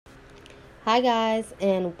Hi, guys,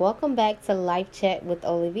 and welcome back to Life Chat with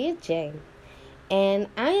Olivia J. And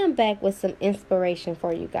I am back with some inspiration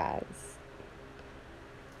for you guys.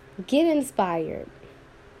 Get inspired.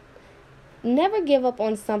 Never give up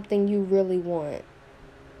on something you really want.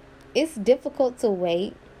 It's difficult to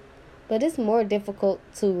wait, but it's more difficult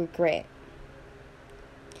to regret.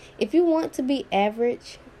 If you want to be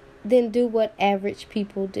average, then do what average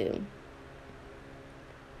people do.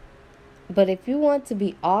 But if you want to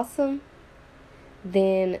be awesome,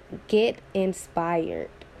 then get inspired.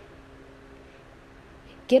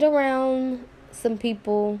 Get around some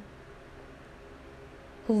people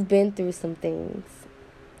who've been through some things,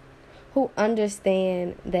 who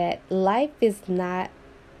understand that life is not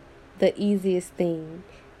the easiest thing,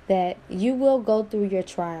 that you will go through your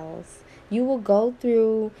trials, you will go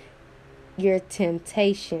through your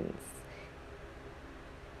temptations.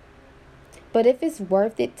 But if it's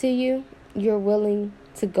worth it to you, you're willing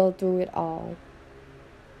to go through it all.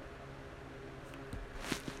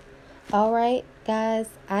 All right, guys,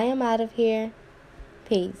 I am out of here.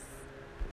 Peace.